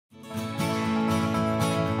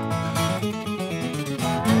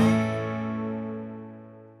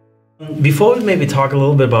Before we maybe talk a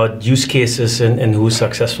little bit about use cases and who's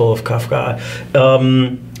successful with Kafka,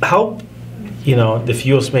 how the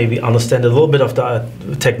viewers maybe understand a little bit of the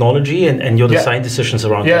technology and your design decisions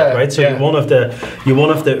around that, right? So you're one of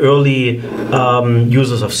the early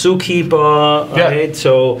users of Zookeeper, right?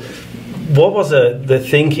 So what was the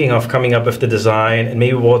thinking of coming up with the design, and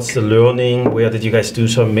maybe what's the learning? Where did you guys do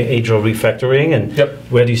some major refactoring, and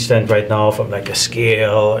where do you stand right now from like a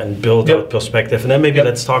scale and build out perspective? And then maybe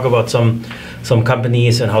let's talk about some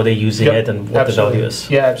companies and how they're using it and what the value is.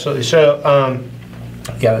 Yeah, absolutely. So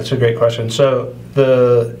yeah, that's a great question. So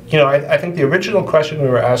I think the original question we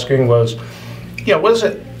were asking was, what is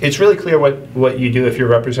it? It's really clear what you do if you're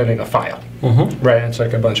representing a file, right? It's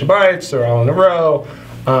like a bunch of bytes, they're all in a row.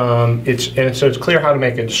 So it's clear how to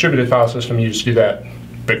make a distributed file system. You just do that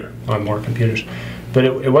bigger on more computers. But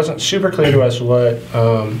it wasn't super clear to us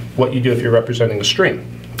what you do if you're representing a stream.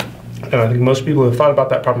 And I think most people who have thought about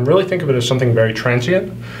that problem really think of it as something very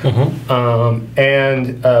transient. We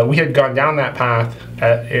had gone down that path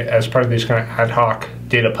as part of these kind of ad hoc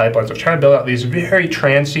data pipelines of trying to build out these very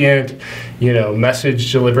transient,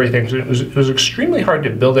 message delivery things. It was extremely hard to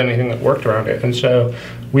build anything that worked around it. And so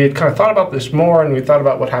we had kind of thought about this more, and we thought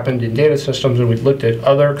about what happened in data systems, and we looked at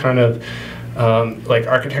other kind of like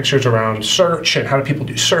architectures around search and how do people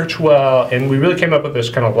do search well. And we really came up with this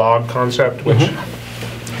kind of log concept, which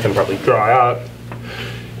I can probably draw out.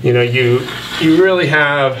 You really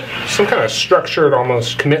have some kind of structured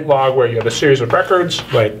almost commit log where you have a series of records,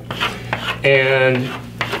 right? And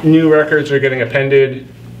new records are getting appended.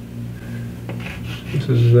 This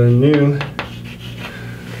is the new,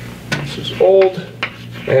 this is old,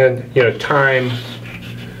 and time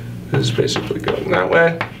is basically going that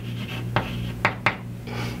way.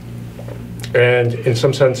 And in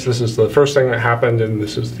some sense, this is the first thing that happened, and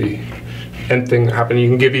this is the end thing that happened. You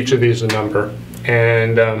can give each of these a number,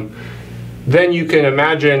 and then you can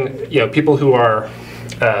imagine, people who are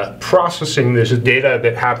processing this data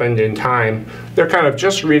that happened in time. They're kind of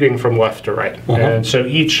just reading from left to right, and so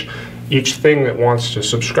each thing that wants to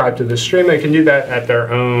subscribe to this stream, they can do that at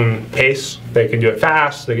their own pace. They can do it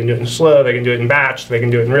fast, they can do it in slow, they can do it in batch, they can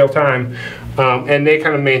do it in real time, and they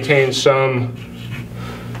kind of maintain some.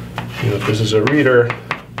 If this is a reader,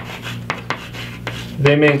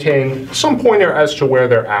 they maintain some pointer as to where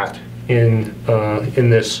they're at in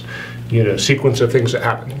this sequence of things that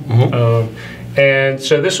happen. And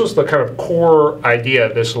so this was the kind of core idea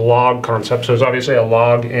of this log concept. So it's obviously a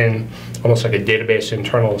log in almost like a database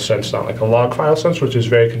internal sense, not like a log file sense, which is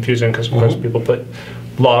very confusing because of course people put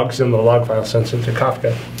logs in the log file sense into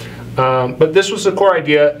Kafka. But this was the core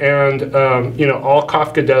idea, and all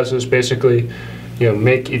Kafka does is basically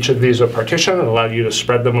make each of these a partition and allow you to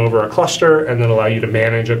spread them over a cluster, and then allow you to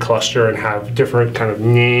manage a cluster and have different kind of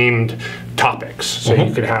named topics. So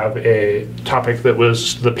you could have a topic that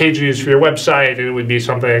was the page views for your website, and it would be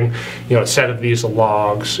something, a set of these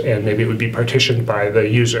logs, and maybe it would be partitioned by the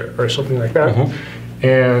user or something like that.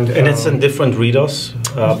 And it's in different readers,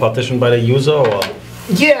 partitioned by the user, or?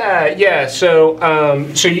 Yeah. So,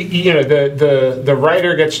 the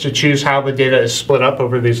writer gets to choose how the data is split up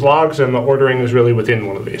over these logs, and the ordering is really within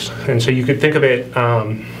one of these. And so you could think of it.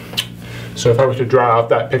 So if I were to draw out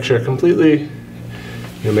that picture completely,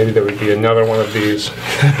 maybe there would be another one of these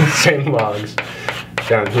same logs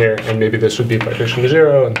down here, and maybe this would be partition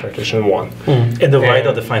 0 and partition 1. And the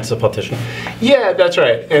writer defines the partition. Yeah, that's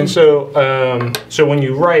right. And so, so when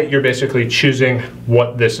you write, you're basically choosing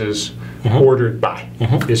what this is ordered by.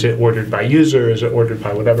 Is it ordered by user? Is it ordered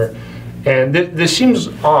by whatever? And this seems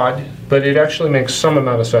odd, but it actually makes some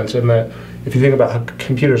amount of sense in that if you think about how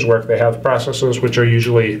computers work, they have processes which are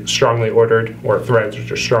usually strongly ordered, or threads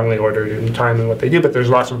which are strongly ordered in time and what they do, but there's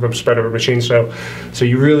lots of them spread over machines. So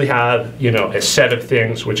you really have a set of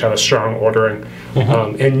things which have a strong ordering,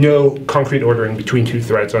 and no concrete ordering between two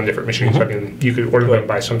threads on different machines. I mean, you could order them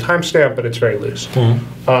by some timestamp, but it's very loose.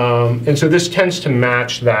 And so this tends to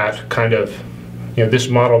match that kind of. This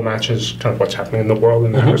model matches kind of what's happening in the world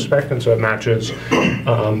in that respect, and so it matches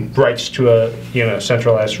writes to a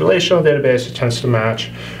centralized relational database. It tends to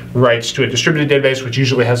match writes to a distributed database, which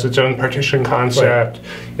usually has its own partition concept.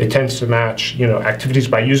 It tends to match activities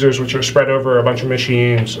by users, which are spread over a bunch of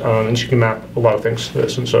machines, and you can map a lot of things to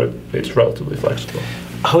this, and so it's relatively flexible.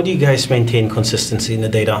 How do you guys maintain consistency in the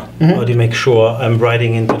data? How do you make sure I'm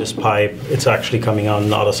writing into this pipe, it's actually coming out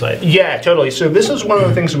on the other side? Yeah, totally. So this is one of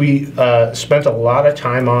the things we spent a lot of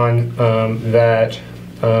time on that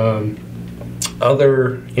I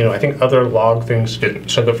think other log things didn't.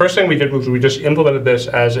 So the first thing we did was we just implemented this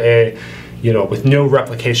as a with no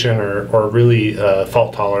replication or really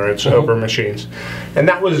fault tolerance over machines. And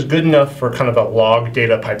that was good enough for kind of a log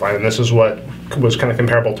data pipeline. And this is what was kind of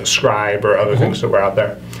comparable to Scribe or other things that were out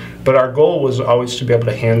there. But our goal was always to be able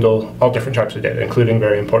to handle all different types of data, including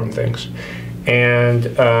very important things. And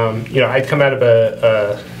I'd come out of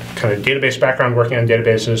a kind of database background working on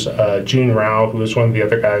databases. June Rao, who was one of the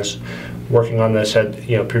other guys working on this, had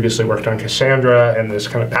previously worked on Cassandra and this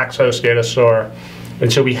kind of Paxos data store.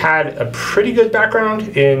 And so we had a pretty good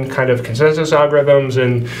background in kind of consensus algorithms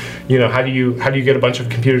and how do you get a bunch of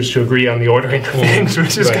computers to agree on the ordering of things,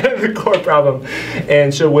 which is kind of the core problem.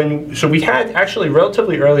 And so we had actually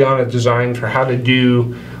relatively early on a design for how to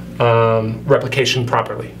do replication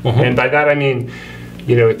properly. And by that I mean,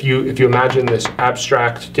 if you imagine this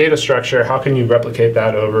abstract data structure, how can you replicate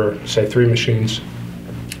that over, say, 3 machines,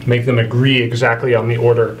 make them agree exactly on the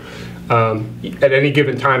order? At any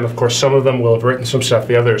given time, of course, some of them will have written some stuff,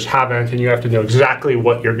 the others haven't, and you have to know exactly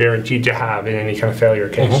what you're guaranteed to have in any kind of failure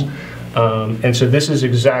case. And so this is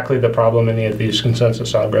exactly the problem any of these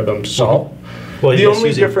consensus algorithms solve. Well, the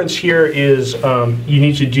only difference here is you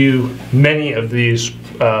need to do many of these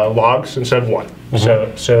logs instead of one.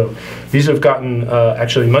 So these have gotten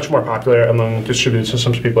actually much more popular among distributed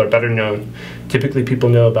systems. People are better known. Typically people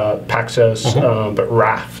know about Paxos, but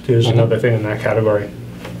Raft is another thing in that category.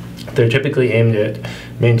 They're typically aimed at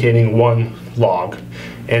maintaining one log.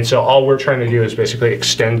 And so all we're trying to do is basically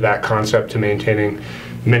extend that concept to maintaining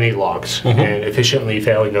many logs and efficiently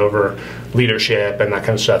failing over leadership and that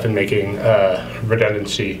kind of stuff and making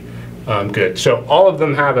redundancy good. So all of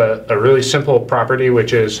them have a really simple property,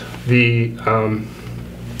 which is the,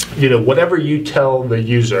 whatever you tell the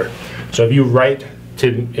user. So if you write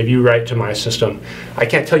to my system, I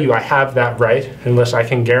can't tell you I have that right unless I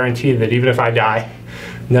can guarantee that even if I die,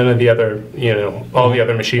 none of the other, all the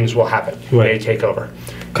other machines will have it. They take over.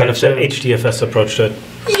 Kind of the HDFS approach to it.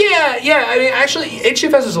 Yeah. I mean, actually,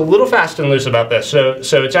 HDFS is a little fast and loose about this. So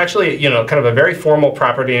it's actually, kind of a very formal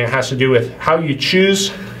property, and it has to do with how you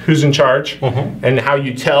choose who's in charge and how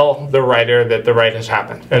you tell the writer that the write has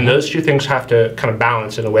happened. And those two things have to kind of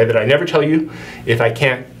balance in a way that I never tell you if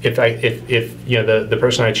the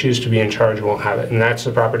person I choose to be in charge won't have it. And that's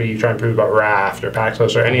the property you try and prove about Raft or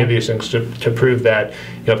Paxos or any of these things to prove that,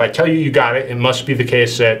 if I tell you you got it, it must be the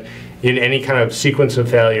case that in any kind of sequence of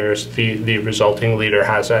failures, the resulting leader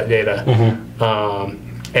has that data.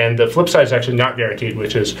 And the flip side is actually not guaranteed,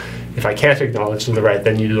 which is if I can't acknowledge to the right,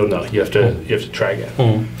 then you don't know. You have to try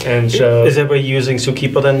again. And so is everybody using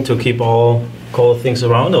Zookeeper then to keep all things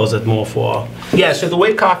around, or is it more for? Yeah. So the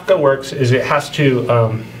way Kafka works is it has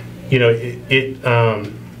to,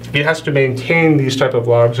 it has to maintain these type of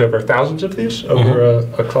logs over thousands of these over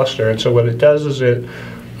a cluster. And so what it does is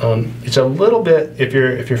it's a little bit, if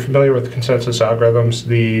you're familiar with consensus algorithms,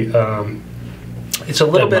 it's a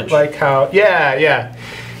little bit like how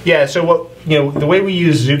so what the way we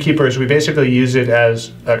use Zookeeper is we basically use it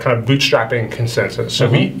as a kind of bootstrapping consensus. So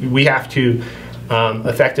we have to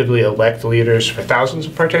effectively elect leaders for thousands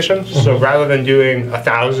of partitions. So rather than doing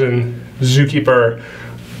 1,000 Zookeeper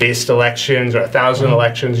based elections or 1,000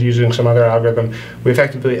 elections using some other algorithm, we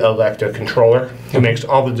effectively elect a controller who makes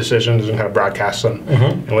all the decisions and kind of broadcasts them.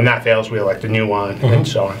 And when that fails, we elect a new one, and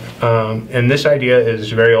so on. And this idea is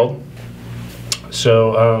very old.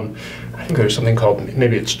 So I think there's something called,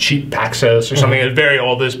 maybe it's cheap Paxos or something that's very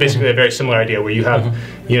old. It's basically a very similar idea where you have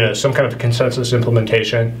some kind of consensus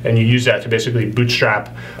implementation, and you use that to basically bootstrap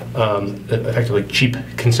effectively cheap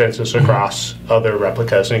consensus across other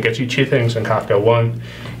replicas. And it gets you two things in Kafka. One,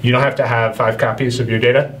 you don't have to have 5 copies of your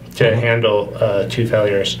data to handle 2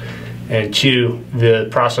 failures. And 2, the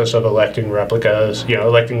process of electing replicas,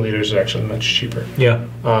 electing leaders is actually much cheaper. Yeah.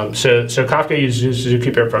 So Kafka uses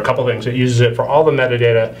Zookeeper for a couple things. It uses it for all the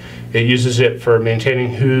metadata. It uses it for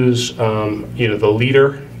maintaining who's the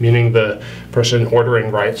leader, meaning the person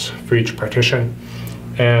ordering writes for each partition.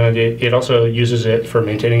 And it also uses it for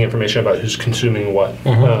maintaining information about who's consuming what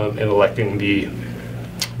and electing the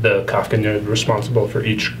Kafka node responsible for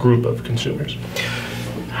each group of consumers.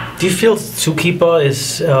 Do you feel Zookeeper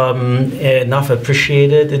is enough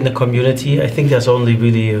appreciated in the community? I think there's only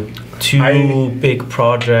really 2 big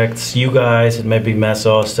projects, you guys and maybe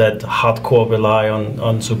Mesos, that hardcore rely on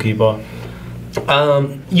Zookeeper.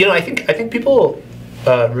 I think people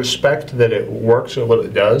respect that it works at what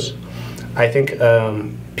it does. I think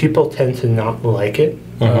people tend to not like it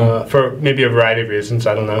for maybe a variety of reasons.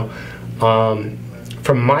 I don't know.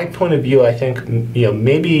 From my point of view, I think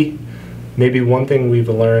maybe one thing we've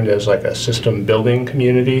learned as like a system building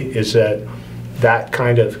community is that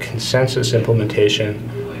kind of consensus implementation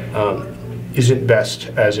isn't best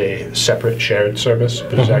as a separate shared service,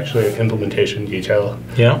 but is actually an implementation detail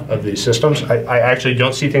of these systems. I actually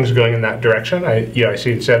don't see things going in that direction. I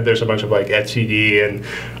see instead there's a bunch of like etcd and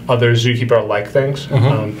other Zookeeper-like things.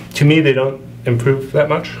 To me, they don't improve that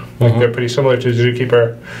much. Like they're pretty similar to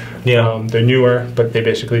Zookeeper. They're newer, but they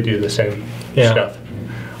basically do the same stuff.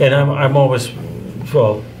 And I'm always,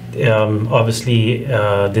 well, obviously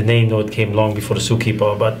the name node came long before the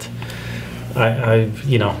Zookeeper, but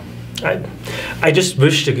I just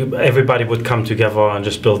wish everybody would come together and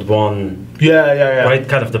just build one. Right,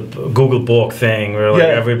 kind of the Google Borg thing, where like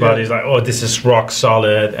everybody's like, "Oh, this is rock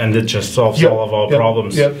solid," and it just solves all of our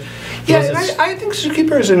problems. And I think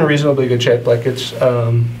Zookeeper is in a reasonably good shape. Like it's,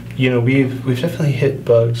 we've definitely hit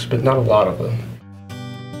bugs, but not a lot of them.